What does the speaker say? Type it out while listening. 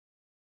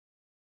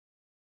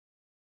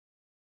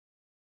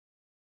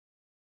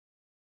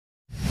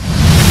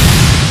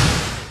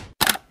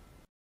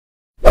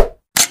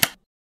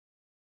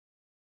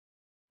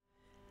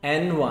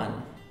and 1.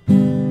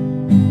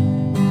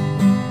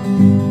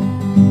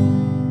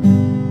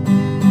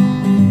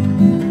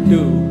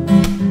 Two,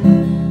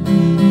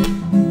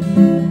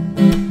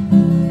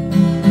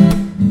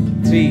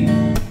 3,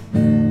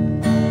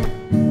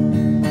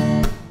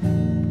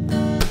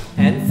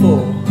 and 4.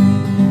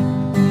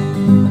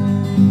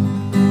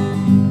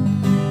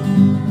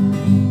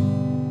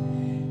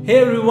 Hey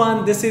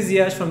everyone, this is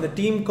Yash from the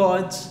team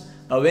Chordz,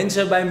 a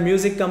venture by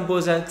music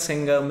composer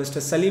singer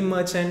Mr. Salim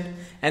Merchant,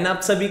 and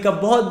आप सभी का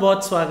बहुत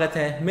बहुत स्वागत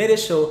है मेरे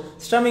शो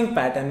स्ट्रमिंग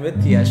पैटर्न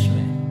विद यश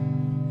में।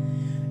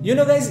 You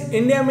know guys,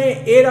 इंडिया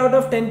में 8 out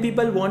of 10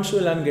 people want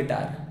to learn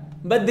guitar,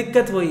 but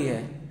दिक्कत वही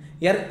है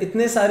यार,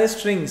 इतने सारे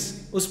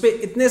स्ट्रिंग्स, उस पे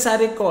इतने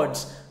सारे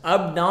chords,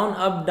 up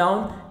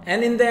down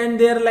and in the and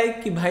they are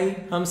like कि भाई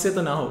हमसे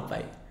तो ना हो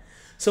पाई।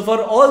 So for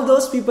all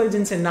those people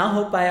जिनसे ना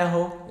हो पाया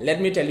हो,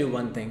 let me tell you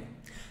one thing,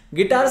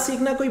 guitar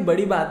सीखना कोई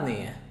बड़ी बात नहीं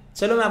है।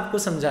 चलो मैं आपको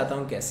समझाता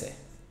हूँ कैसे।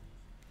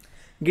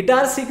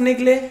 गिटार सीखने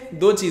के लिए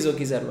दो चीज़ों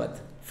की ज़रूरत,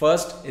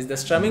 first is the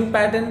strumming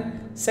pattern,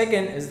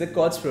 second is the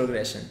chords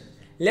progression.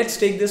 Let's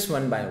take this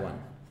one by one.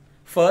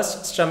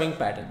 First, strumming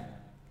pattern.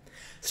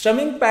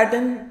 Strumming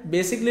pattern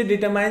basically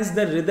determines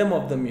the rhythm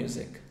of the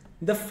music,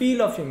 the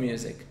feel of your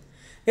music.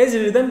 Guys,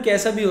 rhythm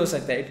कैसा भी हो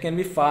सकता है, it can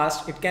be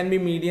fast, it can be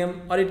medium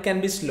or it can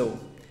be slow.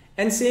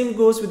 And same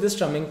goes with the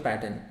strumming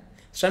pattern.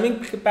 Strumming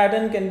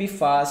pattern can be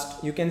fast,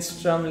 you can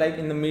strum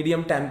like in the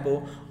medium tempo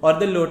or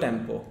the low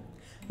tempo.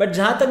 But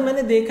जहाँ तक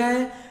मैंने देखा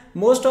है,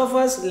 most of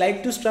us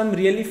like to strum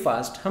really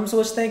fast. हम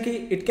सोचते हैं कि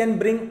it can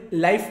bring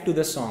life to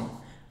the song.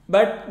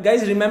 But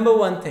guys, remember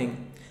one thing.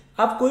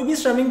 आप कोई भी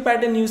स्ट्रमिंग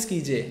पैटर्न यूज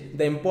कीजिए,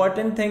 the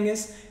important thing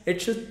is it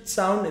should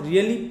sound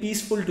really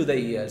peaceful to the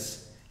years,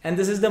 and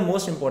this is the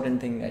most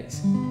important thing guys.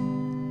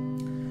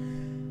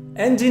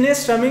 And जिन्हें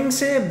strumming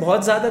से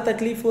बहुत ज्यादा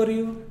तकलीफ हो रही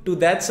हो, to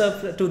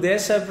their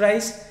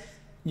surprise,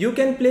 you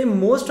can play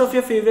most of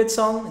your favourite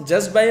song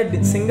just by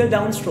a single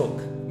down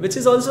stroke, which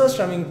is also a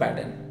strumming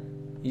pattern.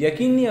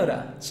 यकीन नहीं हो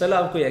रहा? चलो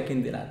आपको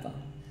यकीन दिलाता हूं।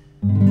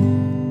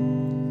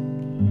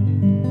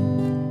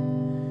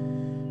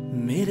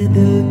 मेरे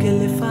दिल के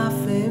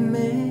लिफाफे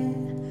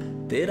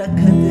में तेरा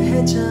खत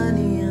है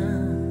जानिया,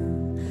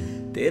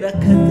 तेरा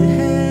खत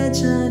है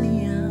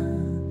जानिया,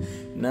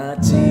 ना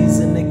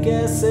चीज ने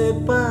कैसे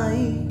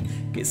पाई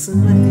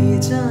किस्मत ये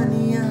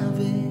जानिया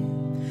वे।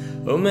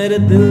 ओ मेरे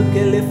दिल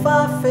के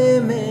लिफाफे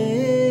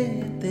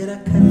में तेरा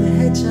खत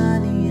है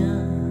जानिया,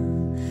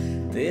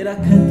 तेरा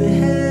खत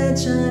है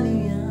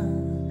जानिया,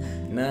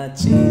 ना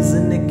चीज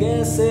ने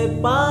कैसे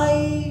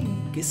पाई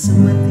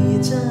किस्मत ये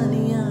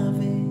जानिया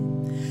वे।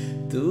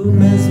 तू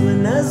नज्म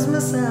नज्म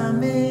सा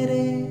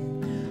मेरे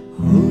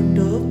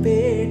होठों पे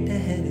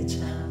ठहर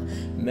जा,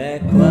 मैं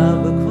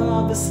ख्वाब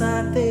ख्वाब सा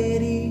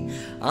तेरी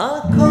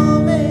आंखों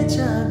में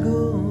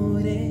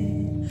जागूं रे।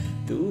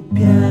 तू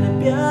प्यार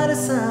प्यार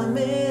सा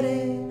मेरे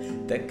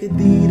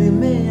तकदीर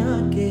में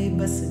आके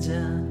बस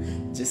जा,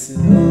 जिस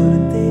ओर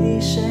तेरी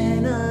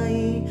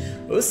शहनाई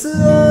उस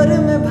ओर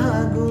मैं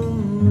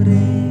भागूं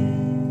रे।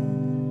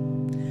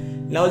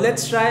 Now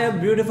let's try a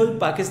beautiful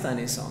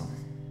Pakistani song.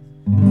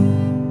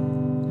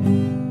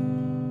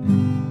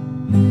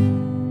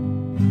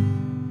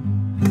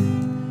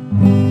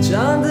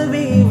 चांद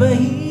भी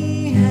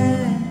वही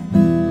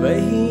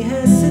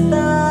है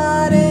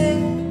सितारे,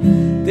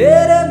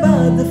 तेरे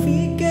बाद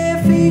फीके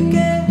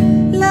फीके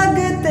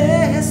लगते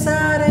हैं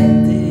सारे,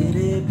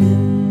 तेरे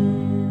बिन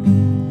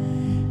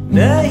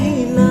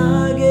नहीं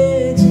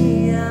लागे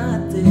जिया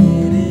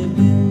तेरे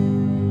बिन,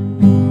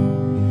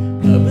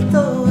 अब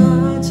तो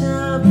आजा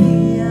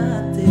पिया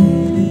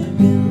तेरे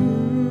बिन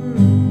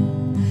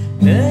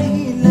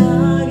नहीं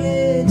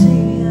लागे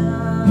जिया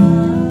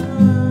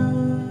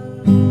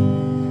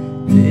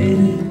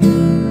तेरे बिन।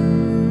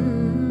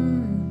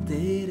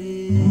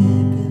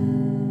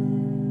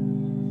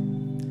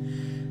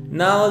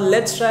 Now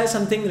let's try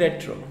something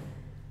retro.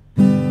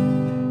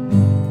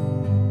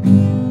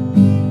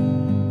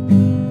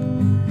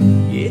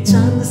 ये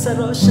चांद सा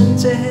रोशन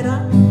चेहरा,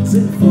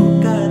 जुल्फों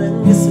का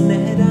रंग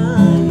सुनहरा,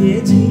 ये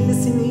झील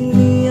सी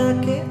नीली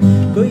आंखें,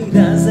 कोई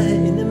राज है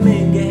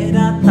इनमें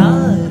गहरा।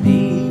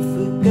 तारीफ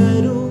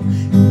करूं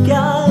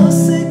क्या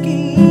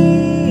उसकी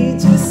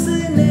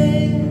जिसने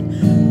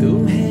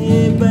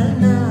तुम्हें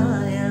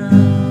बनाया,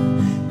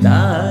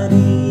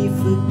 तारीफ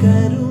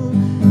करूं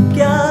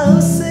क्या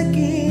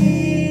उसकी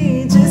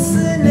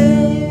जिसने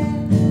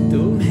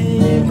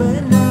तुम्हें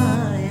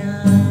बनाया।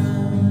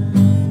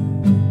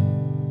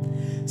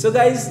 So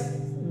guys,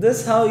 this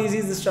how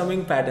easy the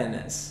strumming pattern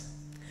is.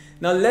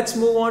 Now let's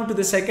move on to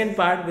the second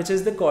part, which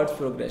is the chords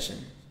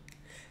progression.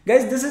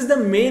 Guys, this is the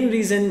main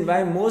reason why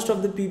most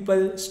of the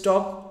people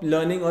stop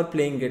learning or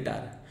playing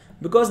guitar,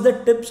 because the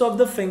tips of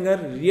the finger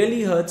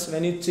really hurts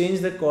when you change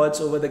the chords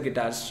over the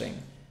guitar string.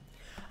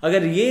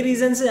 अगर ये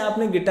reason से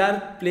आपने guitar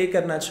play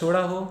करना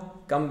छोड़ा हो,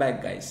 come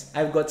back guys,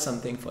 I've got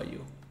something for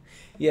you.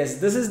 Yes,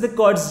 this is the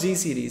Chordz G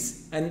series,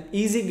 an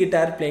easy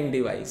guitar playing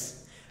device.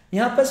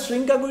 यहाँ पर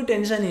string का कोई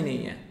टेंशन ही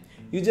नहीं है।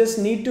 You just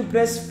need to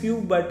press few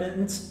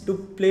buttons to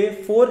play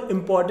 4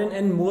 important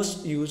and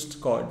most used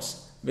chords,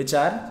 which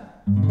are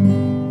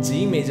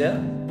G major,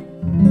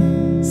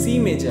 C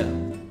major,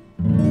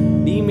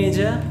 D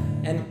major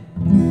and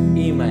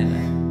E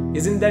minor.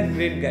 Isn't that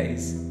great,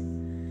 guys?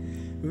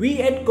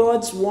 We at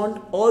Chordz want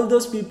all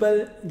those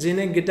people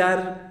जिन्हें guitar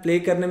play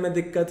करने में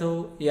दिक्कत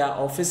हो, या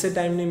office से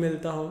time नहीं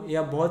मिलता हो,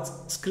 या बहुत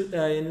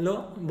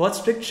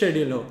स्ट्रिक्ट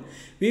शेड्यूल हो.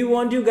 We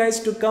want you guys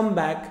to come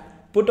back,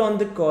 put on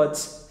the chords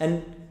and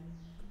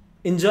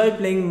enjoy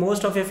playing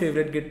most of your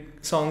favorite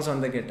songs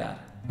on the guitar.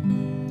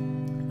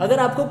 अगर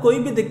आपको कोई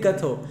भी दिक्कत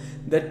हो,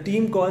 the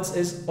team Chordz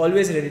is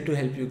always ready to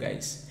help you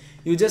guys.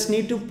 You just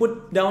need to put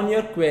down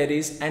your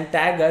queries and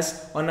tag us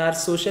on our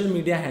social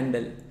media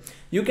handle.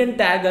 You can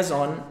tag us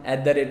on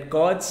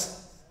 @Chordz,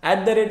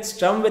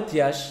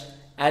 @StrumWithYash,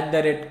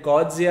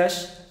 @ChordzYash,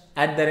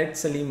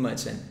 @Salim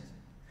Merchant.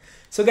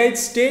 So guys,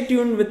 stay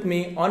tuned with me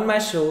on my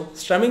show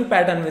Strumming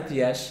Pattern with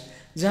Yash,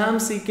 जहाँ हम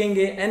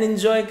सीखेंगे and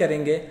enjoy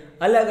करेंगे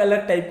अलग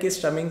अलग type के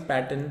strumming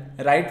pattern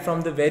right from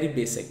the very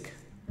basic.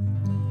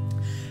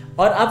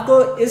 और आपको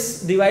इस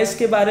डिवाइस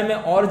के बारे में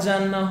और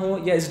जानना हो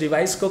या इस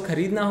डिवाइस को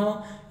खरीदना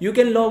हो, you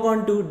can log on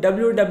to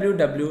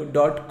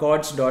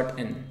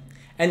www.chordz.in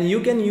and you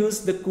can use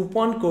the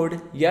coupon code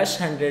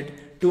YASH100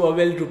 to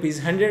avail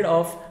 ₹100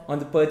 off on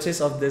the purchase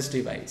of this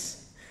device.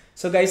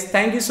 So guys,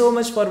 thank you so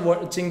much for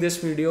watching this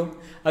video.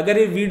 अगर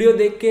ये video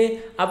देख के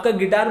आपका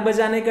guitar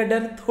बजाने का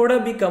डर थोड़ा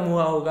भी कम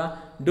हुआ होगा,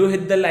 do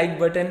hit the like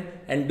button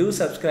and do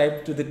subscribe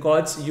to the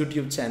Chordz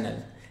YouTube channel,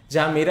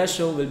 जहाँ मेरा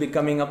show will be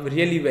coming up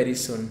really very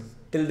soon.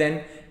 Till then,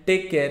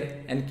 take care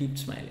and keep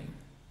smiling.